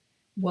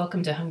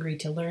Welcome to Hungry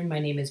to Learn. My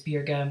name is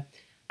Birga.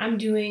 I'm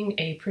doing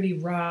a pretty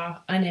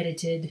raw,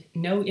 unedited,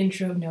 no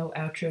intro, no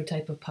outro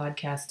type of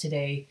podcast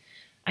today.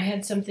 I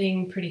had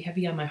something pretty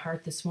heavy on my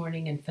heart this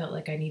morning and felt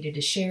like I needed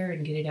to share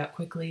and get it out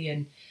quickly,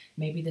 and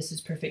maybe this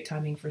is perfect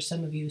timing for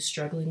some of you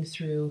struggling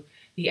through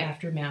the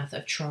aftermath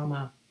of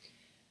trauma.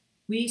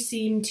 We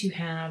seem to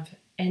have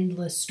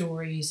endless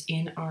stories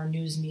in our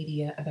news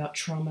media about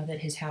trauma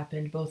that has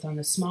happened both on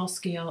the small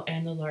scale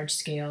and the large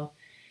scale.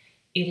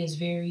 It is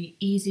very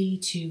easy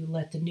to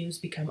let the news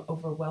become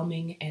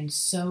overwhelming and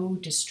so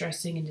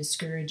distressing and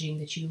discouraging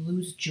that you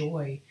lose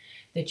joy,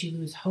 that you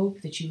lose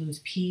hope, that you lose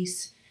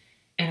peace.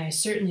 And I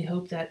certainly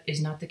hope that is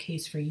not the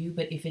case for you.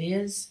 But if it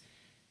is,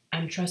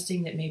 I'm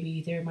trusting that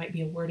maybe there might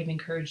be a word of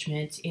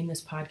encouragement in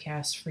this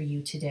podcast for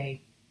you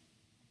today.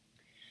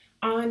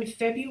 On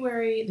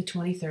February the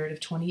 23rd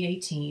of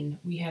 2018,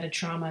 we had a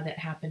trauma that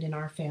happened in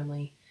our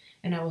family.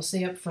 And I will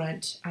say up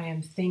front, I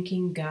am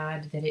thanking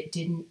God that it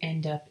didn't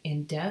end up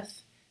in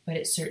death, but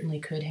it certainly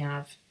could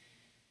have.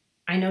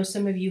 I know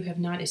some of you have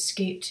not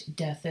escaped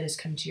death that has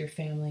come to your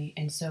family,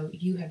 and so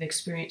you have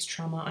experienced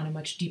trauma on a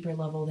much deeper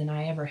level than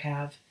I ever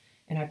have,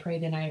 and I pray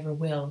than I ever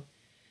will.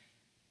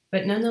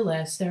 But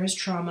nonetheless, there is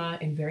trauma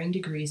in varying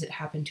degrees that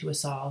happened to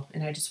us all,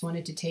 and I just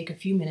wanted to take a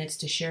few minutes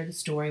to share the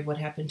story of what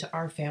happened to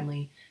our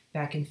family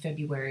back in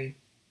February.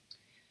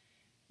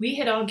 We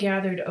had all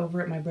gathered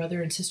over at my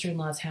brother and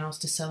sister-in-law's house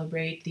to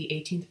celebrate the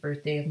 18th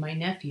birthday of my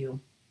nephew.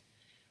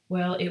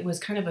 Well, it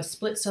was kind of a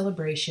split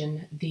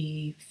celebration.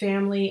 The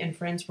family and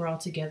friends were all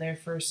together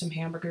for some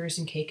hamburgers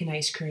and cake and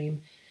ice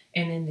cream,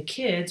 and then the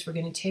kids were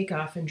going to take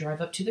off and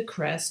drive up to the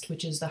crest,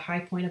 which is the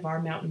high point of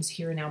our mountains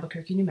here in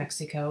Albuquerque, New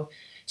Mexico,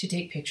 to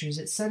take pictures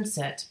at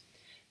sunset.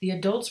 The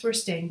adults were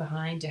staying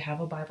behind to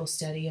have a Bible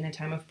study and a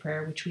time of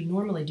prayer, which we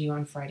normally do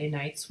on Friday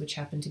nights, which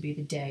happened to be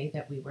the day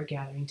that we were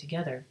gathering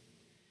together.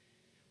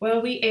 Well,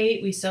 we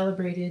ate, we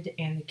celebrated,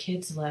 and the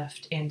kids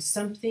left, and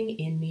something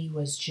in me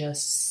was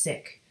just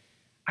sick.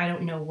 I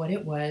don't know what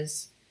it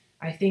was.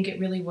 I think it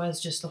really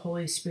was just the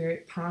Holy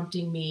Spirit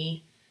prompting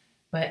me,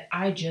 but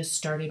I just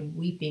started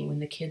weeping when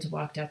the kids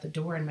walked out the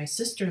door, and my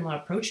sister-in-law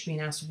approached me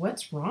and asked,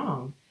 "What's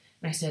wrong?"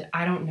 And I said,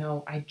 "I don't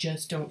know. I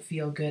just don't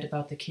feel good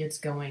about the kids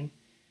going."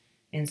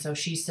 And so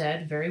she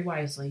said, very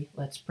wisely,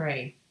 "Let's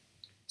pray."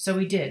 So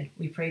we did.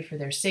 We prayed for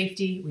their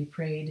safety. We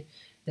prayed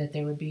that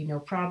there would be no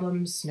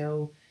problems,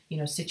 no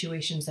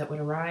situations that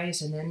would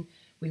arise, and then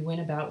we went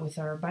about with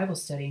our Bible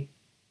study.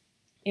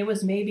 It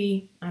was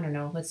maybe, I don't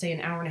know, let's say an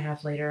hour and a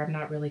half later. I'm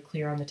not really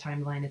clear on the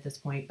timeline at this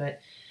point,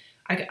 but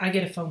I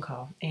get a phone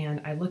call,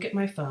 and I look at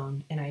my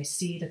phone, and I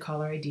see the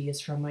caller ID is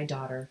from my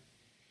daughter,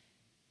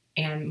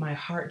 and my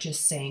heart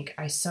just sank.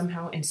 I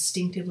somehow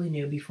instinctively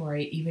knew before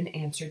I even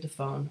answered the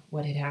phone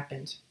what had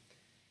happened.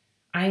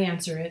 I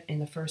answer it,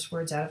 and the first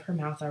words out of her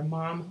mouth are,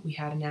 "Mom, we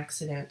had an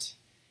accident."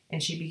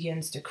 And she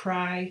begins to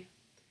cry,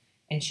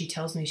 and she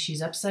tells me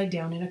she's upside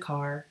down in a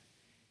car.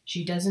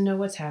 She doesn't know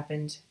what's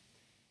happened.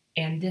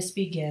 And this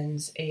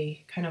begins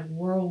a kind of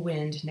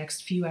whirlwind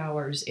next few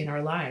hours in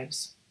our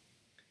lives.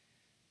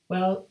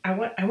 Well, I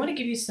want to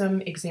give you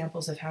some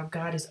examples of how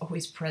God is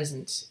always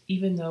present,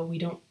 even though we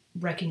don't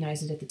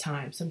recognize it at the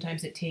time.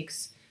 Sometimes it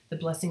takes the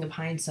blessing of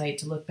hindsight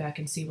to look back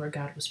and see where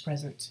God was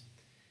present.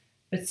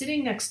 But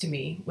sitting next to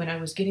me when I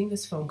was getting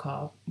this phone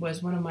call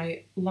was one of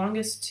my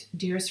longest,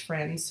 dearest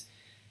friends,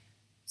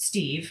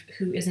 Steve,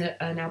 who is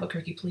an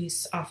Albuquerque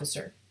police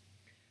officer.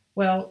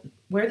 Well,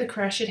 where the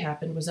crash had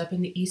happened was up in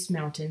the East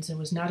Mountains and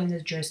was not in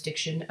the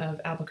jurisdiction of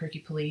Albuquerque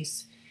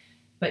police,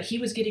 but he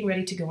was getting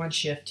ready to go on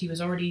shift. He was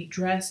already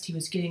dressed. He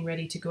was getting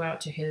ready to go out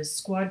to his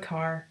squad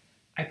car.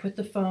 I put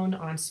the phone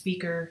on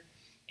speaker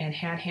and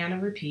had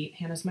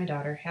Hannah's my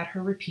daughter, had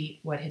her repeat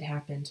what had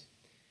happened.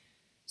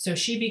 So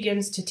she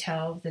begins to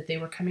tell that they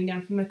were coming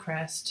down from the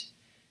crest.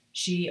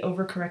 She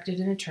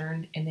overcorrected in a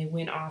turn, and they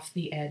went off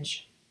the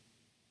edge.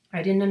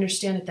 I didn't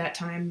understand at that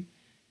time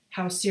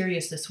how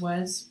serious this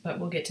was, but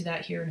we'll get to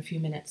that here in a few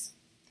minutes.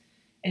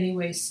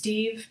 Anyway,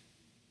 Steve,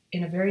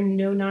 in a very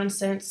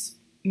no-nonsense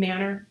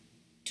manner,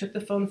 took the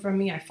phone from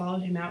me. I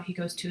followed him out. He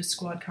goes to his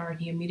squad car,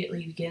 and he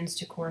immediately begins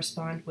to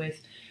correspond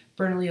with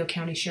Bernalillo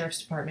County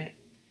Sheriff's Department.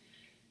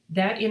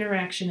 That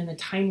interaction and the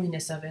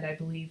timeliness of it, I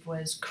believe,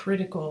 was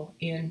critical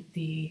in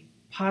the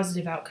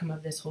positive outcome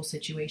of this whole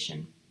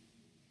situation.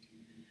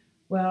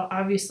 Well,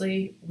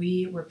 obviously,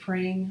 we were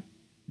praying.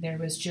 There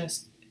was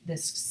just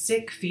this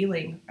sick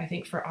feeling, I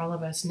think, for all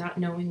of us, not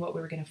knowing what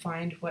we were going to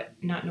find,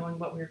 not knowing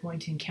what we were going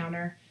to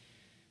encounter.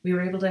 We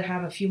were able to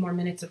have a few more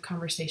minutes of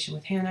conversation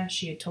with Hannah.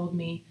 She had told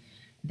me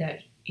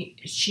that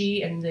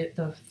she and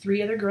the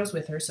three other girls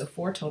with her, so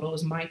 4 total, it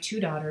was my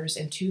 2 daughters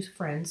and 2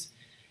 friends.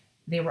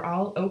 They were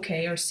all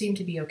okay, or seemed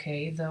to be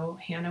okay, though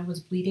Hannah was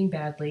bleeding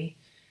badly.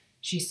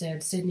 She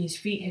said Sydney's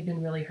feet had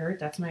been really hurt,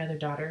 that's my other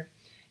daughter,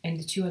 and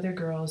the 2 other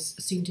girls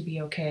seemed to be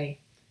okay.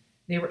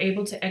 They were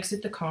able to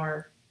exit the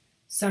car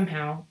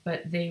somehow,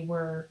 but they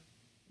were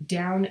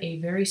down a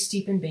very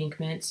steep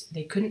embankment.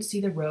 They couldn't see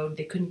the road.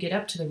 They couldn't get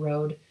up to the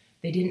road.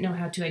 They didn't know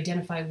how to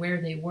identify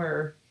where they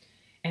were,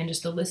 and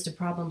just the list of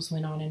problems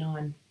went on and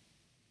on.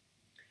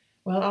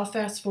 Well, I'll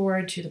fast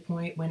forward to the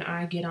point when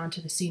I get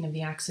onto the scene of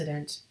the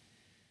accident.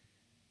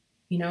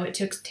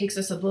 It takes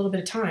us a little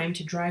bit of time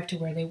to drive to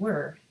where they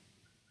were.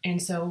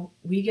 And so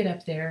we get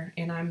up there,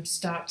 and I'm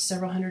stopped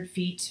several hundred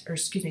feet, or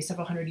excuse me,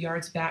 several hundred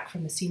yards back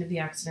from the scene of the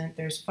accident.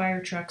 There's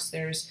fire trucks,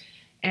 there's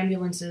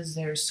ambulances,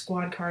 there's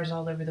squad cars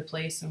all over the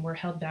place, and we're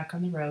held back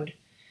on the road.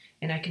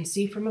 And I can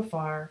see from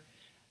afar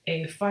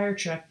a fire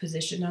truck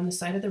positioned on the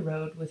side of the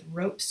road with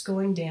ropes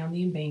going down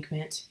the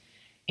embankment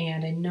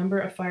and a number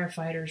of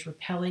firefighters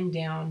rappelling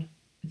down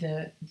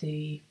the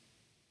the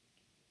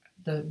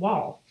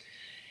wall.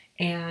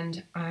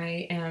 And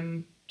I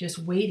am just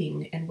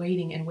waiting and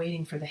waiting and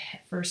waiting for the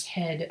first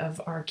head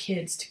of our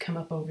kids to come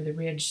up over the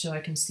ridge so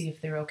I can see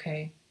if they're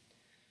okay.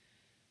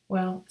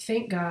 Well,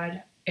 thank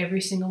God,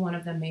 every single one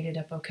of them made it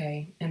up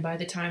okay. And by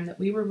the time that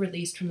we were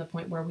released from the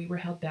point where we were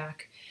held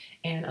back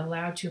and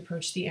allowed to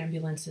approach the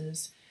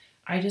ambulances,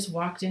 I just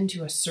walked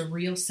into a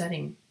surreal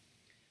setting.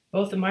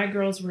 Both of my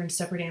girls were in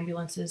separate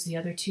ambulances. The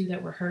other two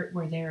that were hurt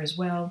were there as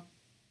well.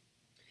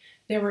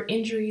 There were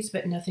injuries,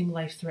 but nothing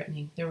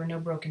life-threatening. There were no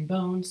broken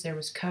bones. There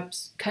was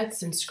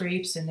cuts and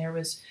scrapes, and there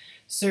was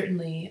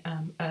certainly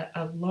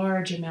a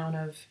large amount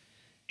of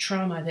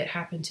trauma that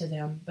happened to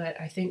them. But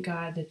I thank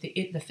God that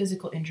the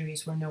physical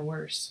injuries were no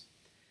worse.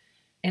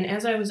 And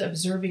as I was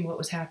observing what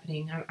was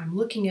happening, I'm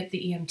looking at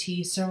the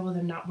EMTs, several of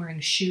them not wearing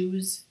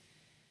shoes,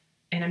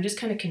 and I'm just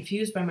kind of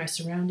confused by my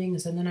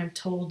surroundings. And then I'm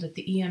told that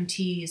the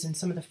EMTs and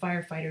some of the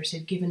firefighters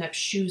had given up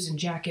shoes and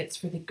jackets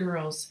for the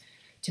girls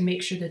to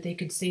make sure that they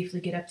could safely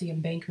get up the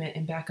embankment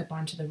and back up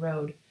onto the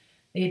road.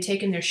 They had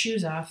taken their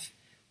shoes off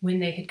when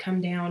they had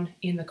come down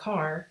in the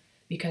car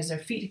because their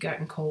feet had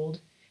gotten cold.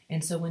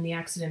 And so when the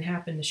accident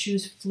happened, the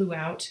shoes flew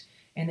out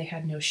and they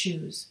had no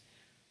shoes.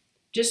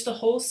 Just the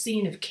whole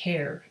scene of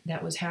care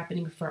that was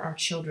happening for our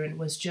children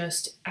was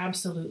just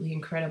absolutely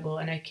incredible.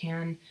 And I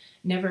can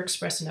never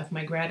express enough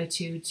my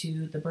gratitude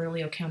to the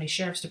Bernalillo County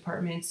Sheriff's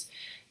Departments,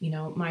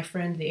 my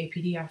friend, the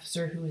APD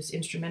officer who was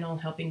instrumental in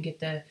helping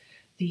get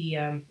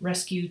the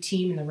rescue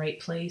team in the right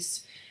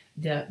place,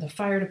 the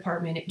fire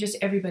department, just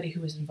everybody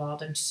who was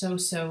involved. I'm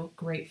so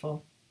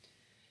grateful.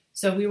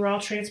 So we were all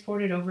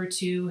transported over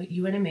to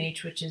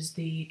UNMH, which is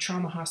the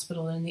trauma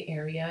hospital in the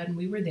area, and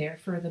we were there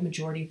for the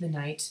majority of the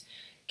night.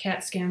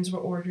 CAT scans were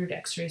ordered,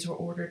 x-rays were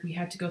ordered. We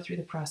had to go through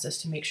the process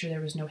to make sure there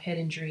was no head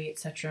injury,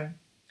 etc.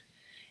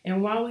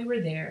 And while we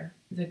were there,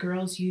 the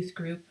girls' youth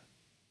group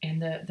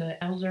and the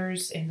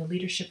elders and the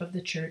leadership of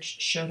the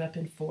church showed up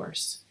in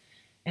force.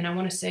 And I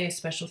want to say a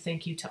special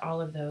thank you to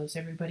all of those,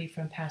 everybody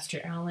from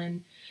Pastor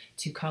Allen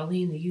to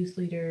Colleen, the youth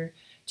leader,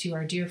 to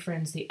our dear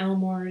friends, the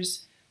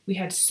Elmores. We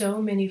had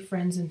so many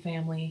friends and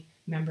family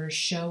members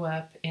show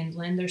up and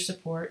lend their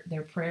support,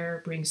 their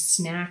prayer, bring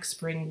snacks,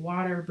 bring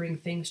water, bring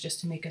things just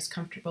to make us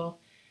comfortable.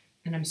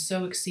 And I'm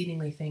so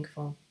exceedingly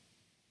thankful.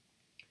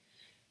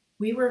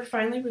 We were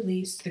finally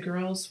released. The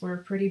girls were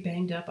pretty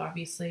banged up,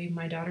 obviously.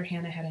 My daughter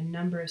Hannah had a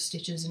number of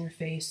stitches in her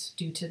face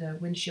due to the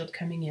windshield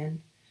coming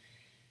in.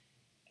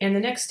 And the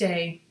next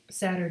day,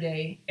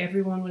 Saturday,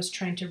 everyone was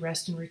trying to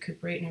rest and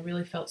recuperate, and I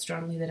really felt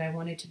strongly that I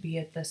wanted to be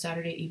at the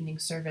Saturday evening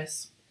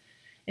service.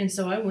 And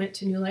so I went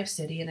to New Life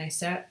City, and I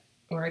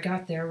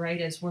got there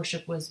right as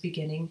worship was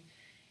beginning,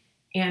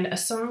 and a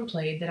song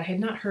played that I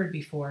had not heard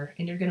before.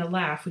 And you're going to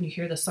laugh when you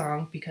hear the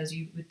song, because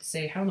you would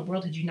say, how in the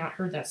world had you not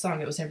heard that song?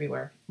 It was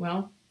everywhere.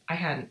 Well, I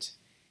hadn't.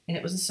 And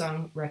it was the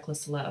song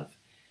Reckless Love.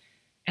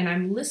 And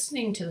I'm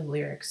listening to the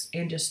lyrics,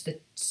 and just the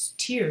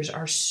tears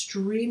are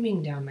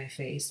streaming down my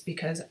face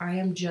because I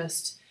am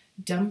just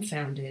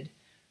dumbfounded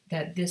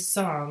that this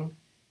song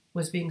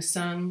was being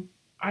sung,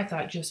 I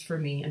thought, just for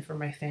me and for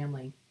my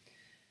family.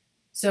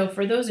 So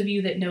for those of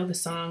you that know the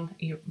song,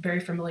 you're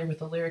very familiar with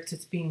the lyrics.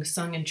 It's being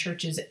sung in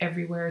churches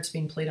everywhere. It's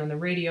being played on the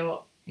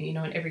radio, in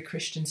every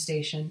Christian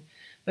station.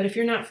 But if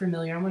you're not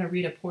familiar, I want to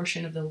read a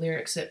portion of the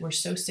lyrics that were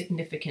so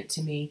significant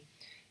to me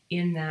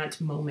in that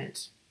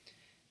moment.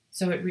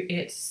 So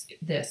it's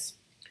this.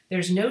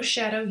 There's no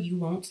shadow you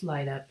won't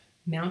light up,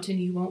 mountain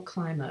you won't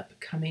climb up,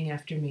 coming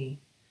after me.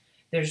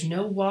 There's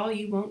no wall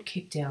you won't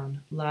kick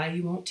down, lie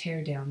you won't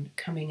tear down,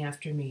 coming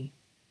after me.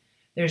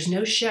 There's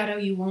no shadow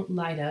you won't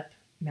light up,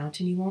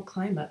 mountain you won't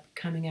climb up,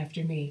 coming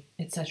after me,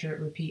 etc.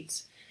 It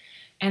repeats.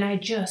 And I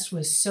just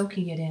was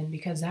soaking it in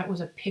because that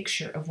was a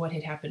picture of what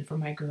had happened for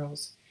my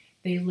girls.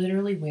 They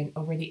literally went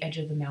over the edge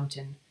of the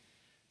mountain.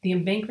 The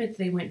embankment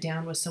they went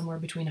down was somewhere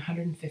between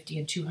 150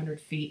 and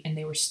 200 feet, and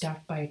they were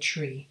stopped by a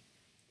tree.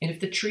 And if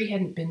the tree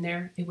hadn't been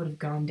there, they would have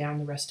gone down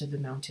the rest of the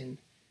mountain.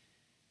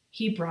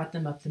 He brought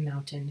them up the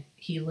mountain.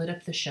 He lit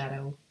up the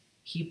shadow.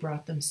 He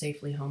brought them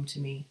safely home to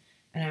me,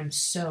 and I'm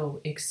so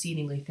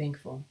exceedingly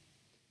thankful.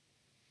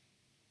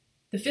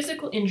 The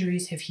physical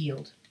injuries have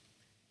healed.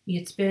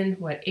 It's been,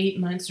 8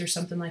 months or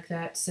something like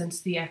that since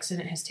the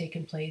accident has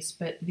taken place,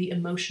 but the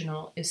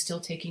emotional is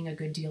still taking a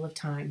good deal of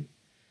time.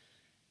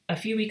 A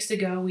few weeks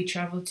ago, we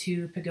traveled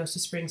to Pagosa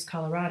Springs,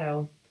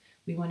 Colorado.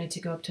 We wanted to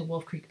go up to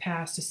Wolf Creek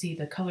Pass to see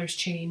the colors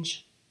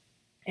change,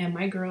 and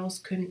my girls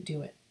couldn't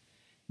do it.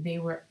 They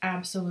were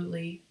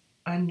absolutely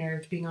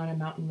unnerved being on a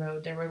mountain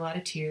road. There were a lot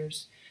of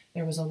tears.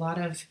 There was a lot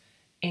of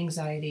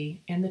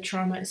anxiety, and the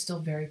trauma is still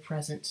very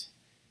present.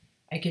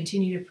 I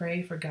continue to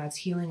pray for God's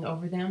healing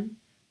over them.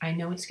 I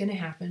know it's going to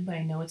happen, but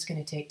I know it's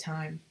going to take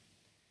time.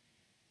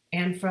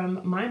 And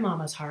from my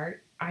mama's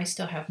heart, I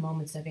still have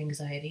moments of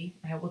anxiety.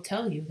 I will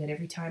tell you that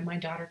every time my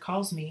daughter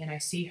calls me and I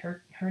see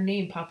her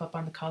name pop up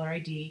on the caller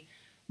ID,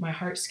 my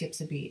heart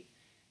skips a beat.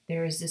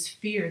 There is this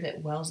fear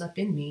that wells up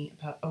in me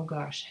about, oh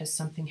gosh, has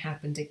something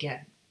happened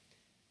again?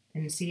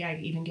 And see, I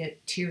even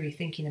get teary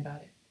thinking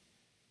about it.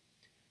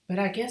 But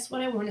I guess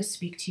what I want to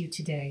speak to you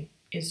today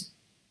is,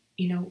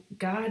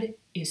 God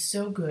is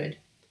so good.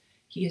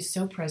 He is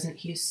so present.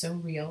 He is so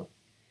real.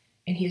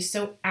 And He is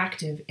so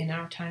active in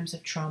our times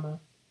of trauma.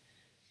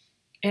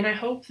 And I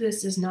hope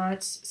this is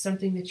not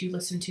something that you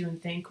listen to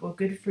and think, well,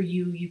 good for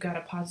you, you got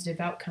a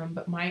positive outcome,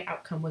 but my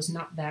outcome was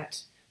not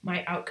that.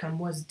 My outcome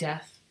was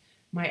death.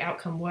 My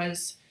outcome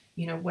was,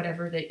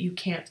 whatever that you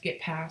can't get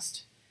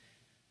past.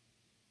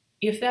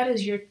 If that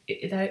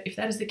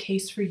is the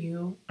case for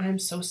you, I'm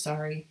so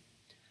sorry.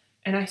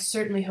 And I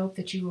certainly hope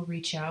that you will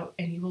reach out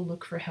and you will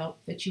look for help,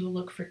 that you will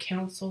look for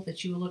counsel,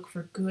 that you will look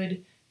for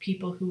good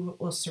people who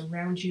will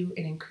surround you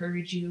and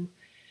encourage you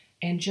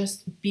and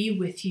just be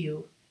with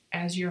you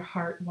as your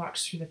heart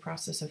walks through the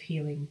process of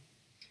healing.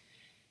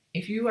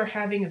 If you are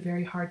having a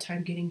very hard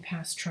time getting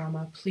past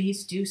trauma,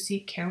 please do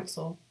seek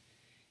counsel.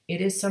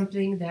 It is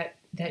something that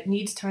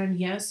needs time,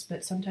 yes,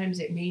 but sometimes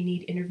it may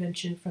need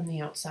intervention from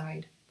the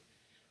outside.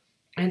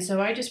 And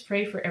so I just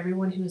pray for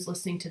everyone who is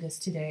listening to this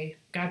today.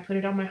 God put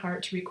it on my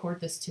heart to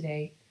record this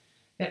today,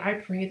 that I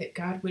pray that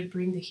God would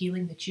bring the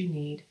healing that you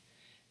need,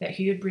 that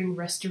He would bring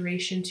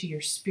restoration to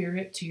your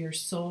spirit, to your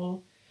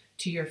soul,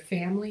 to your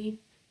family,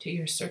 to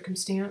your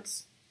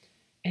circumstance.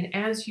 And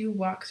as you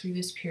walk through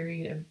this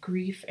period of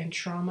grief and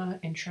trauma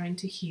and trying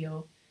to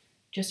heal,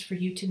 just for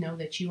you to know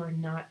that you are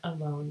not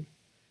alone.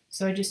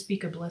 So I just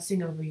speak a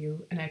blessing over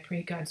you, and I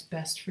pray God's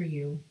best for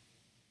you.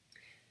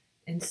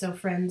 And so,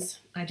 friends,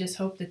 I just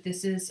hope that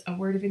this is a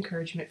word of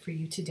encouragement for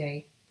you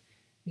today.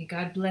 May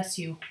God bless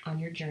you on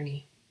your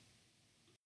journey.